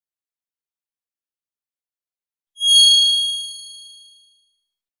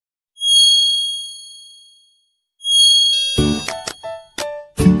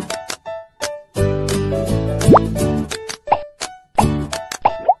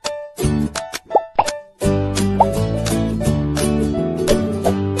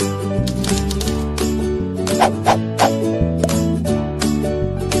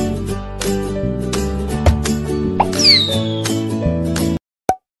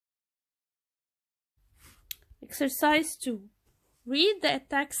Exercise 2. Read the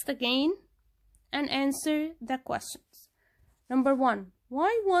text again and answer the questions. Number 1.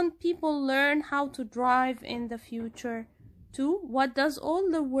 Why won't people learn how to drive in the future? 2. What does all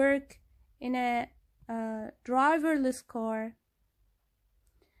the work in a driverless car?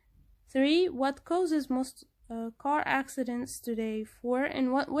 3. What causes most car accidents today? 4.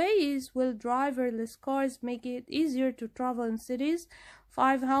 In what ways will driverless cars make it easier to travel in cities?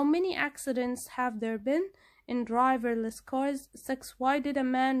 5. How many accidents have there been in driverless cars? 6. Why did a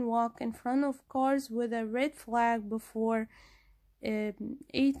man walk in front of cars with a red flag before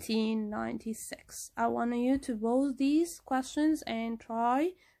 1896? I want you to pose these questions and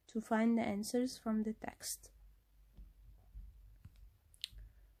try to find the answers from the text.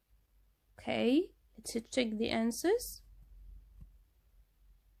 Okay, let's check the answers.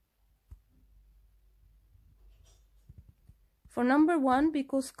 For number 1,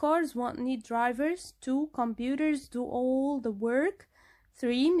 because cars won't need drivers. 2, computers do all the work.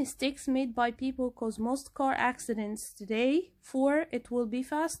 3, mistakes made by people cause most car accidents today. 4, it will be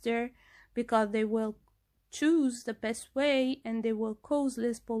faster because they will choose the best way and they will cause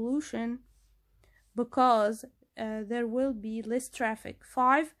less pollution because there will be less traffic.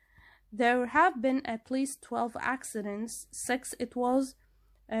 5, there have been at least 12 accidents. 6, it was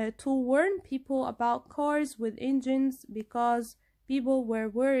to warn people about cars with engines because people were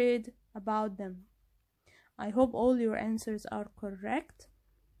worried about them. I hope all your answers are correct.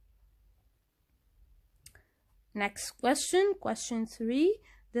 Next question, question 3.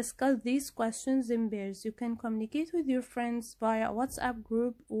 Discuss these questions in pairs. You can communicate with your friends via WhatsApp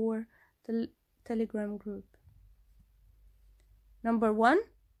group or Telegram group. Number 1.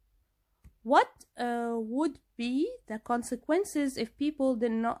 What would be the consequences if people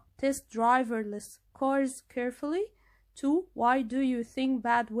did not test driverless cars carefully? 2. Why do you think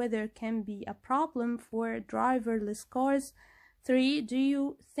bad weather can be a problem for driverless cars? 3. Do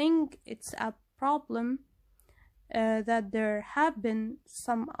you think it's a problem that there have been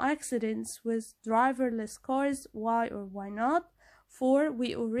some accidents with driverless cars? Why or why not? 4.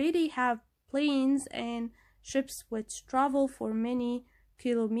 We already have planes and ships which travel for many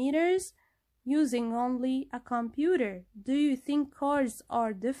kilometers using only a computer. Do you think cars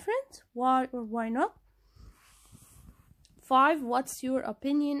are different? Why or why not? 5. What's your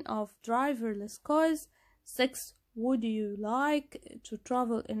opinion of driverless cars? 6. Would you like to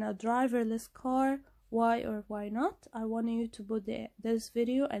travel in a driverless car? Why or why not? I want you to put this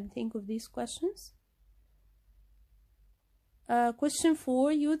video and think of these questions. Question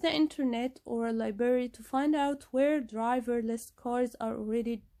 4. Use the internet or a library to find out where driverless cars are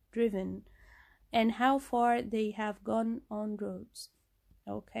already driven and how far they have gone on roads.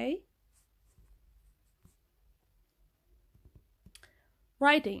 Okay.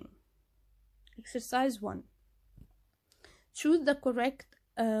 Writing. Exercise 1. Choose the correct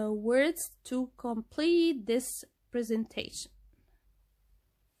words to complete this presentation.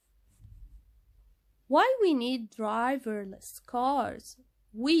 Why we need driverless cars?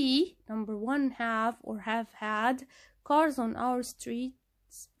 We, number 1, have or have had cars on our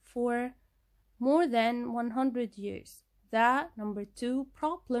streets for more than 100 years. The number 2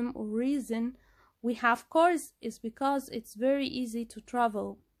 problem or reason we have cars is because it's very easy to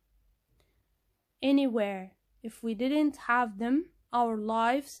travel anywhere. If we didn't have them, our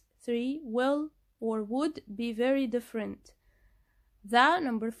lives 3 will or would be very different. The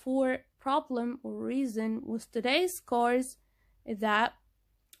number 4 problem or reason with today's cars is that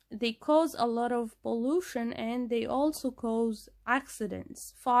they cause a lot of pollution and they also cause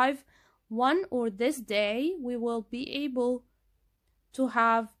accidents. 5. One or this day we will be able to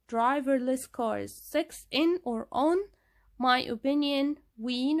have driverless cars. 6. In or on my opinion,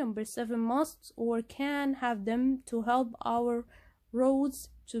 we, number 7, must or can have them to help our roads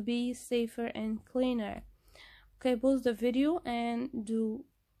to be safer and cleaner. Okay, pause the video and do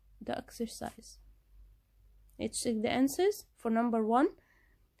the exercise. Let's check the answers. For number 1,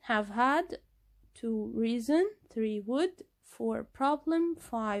 have had. 2, reason. 3, would. 4, problem.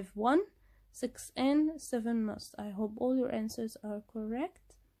 5, one. 6, in. 7, must. I hope all your answers are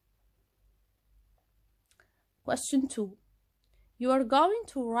correct. Question 2. You are going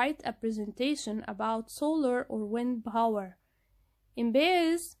to write a presentation about solar or wind power. In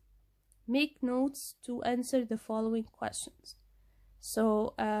pairs, make notes to answer the following questions.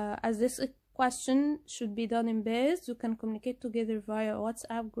 So as this question should be done in pairs, you can communicate together via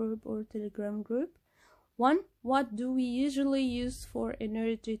WhatsApp group or Telegram group. 1. What do we usually use for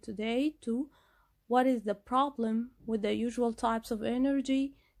energy today? 2. What is the problem with the usual types of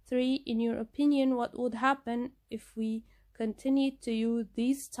energy? 3. In your opinion, what would happen if we continue to use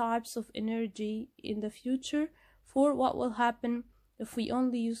these types of energy in the future? 4. What will happen if we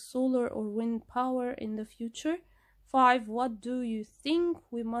only use solar or wind power in the future? 5. What do you think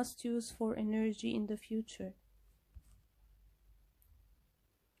we must use for energy in the future?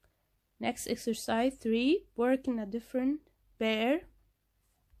 Next exercise 3. Work in a different pair.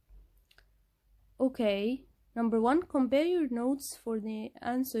 Okay, number 1, compare your notes for the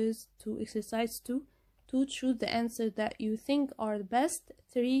answers to exercise 2. 2, choose the answer that you think are the best.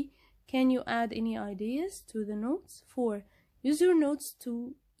 3, can you add any ideas to the notes? 4, use your notes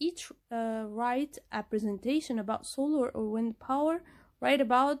to each write a presentation about solar or wind power. Write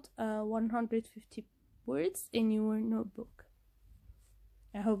about 150 words in your notebook.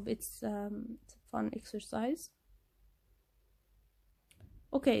 I hope it's a fun exercise.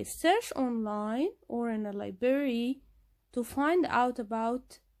 Okay, search online or in a library to find out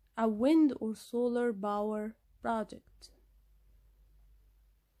about a wind or solar power project.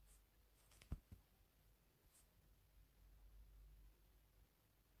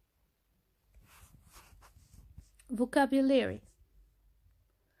 Vocabulary.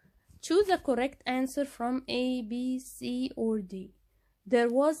 Choose the correct answer from A, B, C, or D. There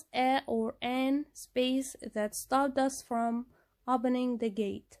was a or an space that stopped us from opening the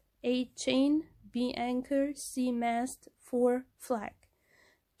gate. A, chain. B, anchor. C, mast. 4, flag.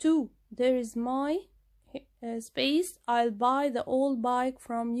 2, there is my space. I'll buy the old bike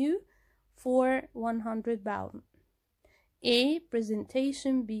from you for 100 pounds. A,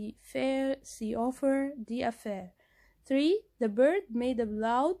 presentation. B, fair. C, offer. D, affair. 3, the bird made a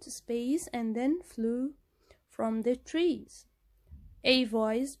loud space and then flew from the trees. A,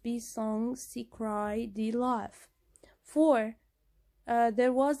 voice. B, song. C, cry. D, laugh. 4,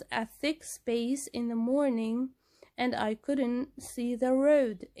 there was a thick space in the morning and I couldn't see the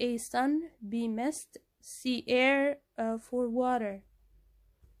road. A, sun. B, mist. C, air. 4, water.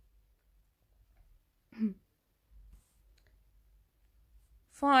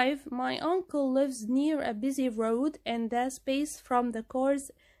 5, my uncle lives near a busy road and the space from the cars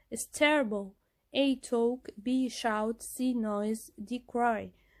is terrible. A, talk. B, shout. C, noise. D,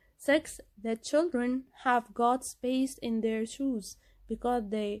 cry. 6, the children have got space in their shoes because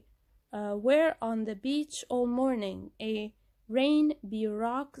they were on the beach all morning. A, rain. B,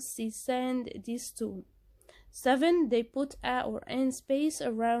 rock. C, sand. D, stone. 7, they put a or an space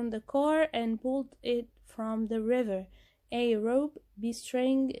around the car and pulled it from the river. A, rope. B,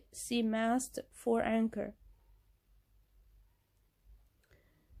 string. C, mast. 4, anchor.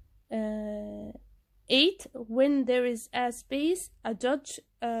 8, when there is a space, a judge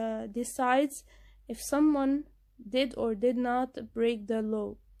decides if someone did or did not break the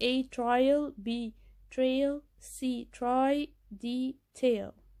law. A, trial. B, trail. C, try. D,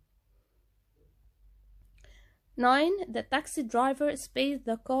 tail. 9, the taxi driver spaced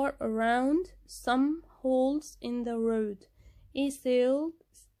the car around some holes in the road. A, sailed.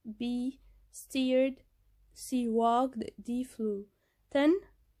 B, steered. C, walked. D, flew. 10,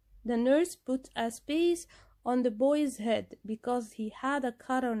 the nurse put a space on the boy's head because he had a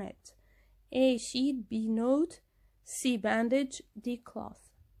cut on it. A, sheet. B, note. C, bandage. D, cloth.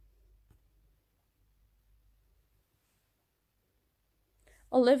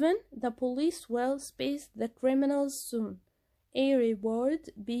 11, the police will space the criminals soon. A,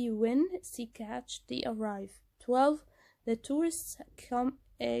 reward. B, win. C, catch. D, arrive. 12, the tourists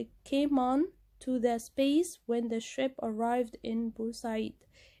came on to the space when the ship arrived in Port Said.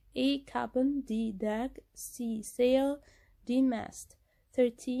 A, cabin. D, deck. C, sail. D, mast.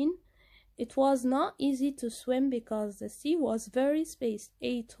 13, it was not easy to swim because the sea was very spaced.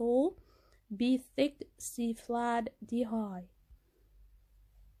 A, tall. B, thick. C, flat. D, high.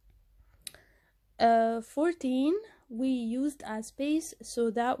 14, we used a space so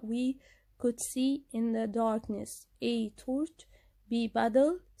that we could see in the darkness. A, torch. B,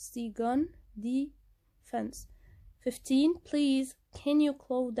 paddle. C, gun. D, fence. 15, please, can you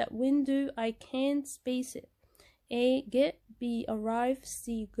close that window? I can't space it. A, get. B, arrive.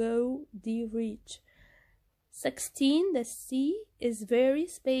 C, go. D, reach. 16, the sea is very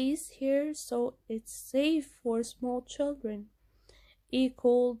spaced here, so it's safe for small children. A,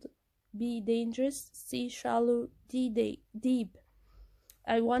 cold. B, dangerous. C, shallow. D, deep.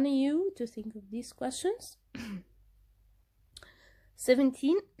 I want you to think of these questions.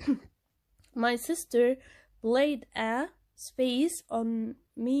 17, My sister played a space on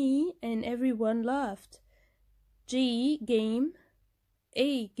me and everyone laughed. G. Game.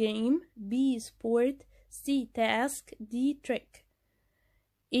 A. Game. B. Sport. C. Task. D. Trick.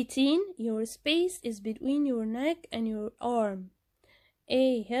 18. Your space is between your neck and your arm.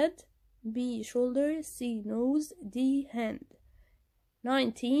 A. Head. B. Shoulder. C. Nose. D. Hand.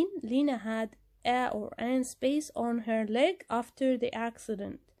 19. Lena had a or an space on her leg after the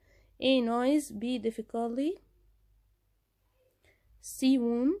accident. A. Noise. B. Difficulty. C.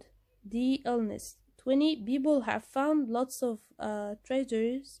 Wound. D. Illness. 20. People have found lots of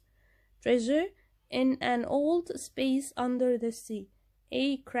treasure in an old space under the sea.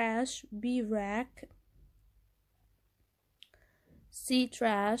 A. Crash. B. Wreck. C.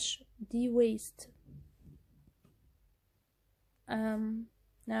 Trash. D. Waste.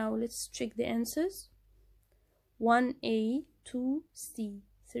 Now let's check the answers. 1A, 2C,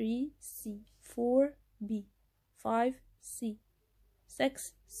 3C, 4B, 5C,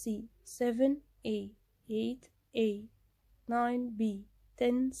 6C, 7A, 8A, 9B,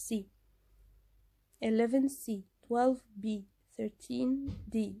 10C, 11C, 12B,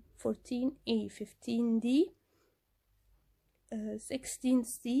 13D, 14A, 15D,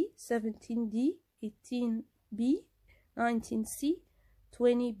 16C, 17D, 18B, 19C,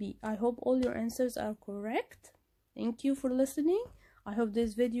 20B. I hope all your answers are correct. Thank you for listening. I hope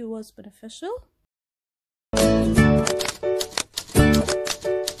this video was beneficial.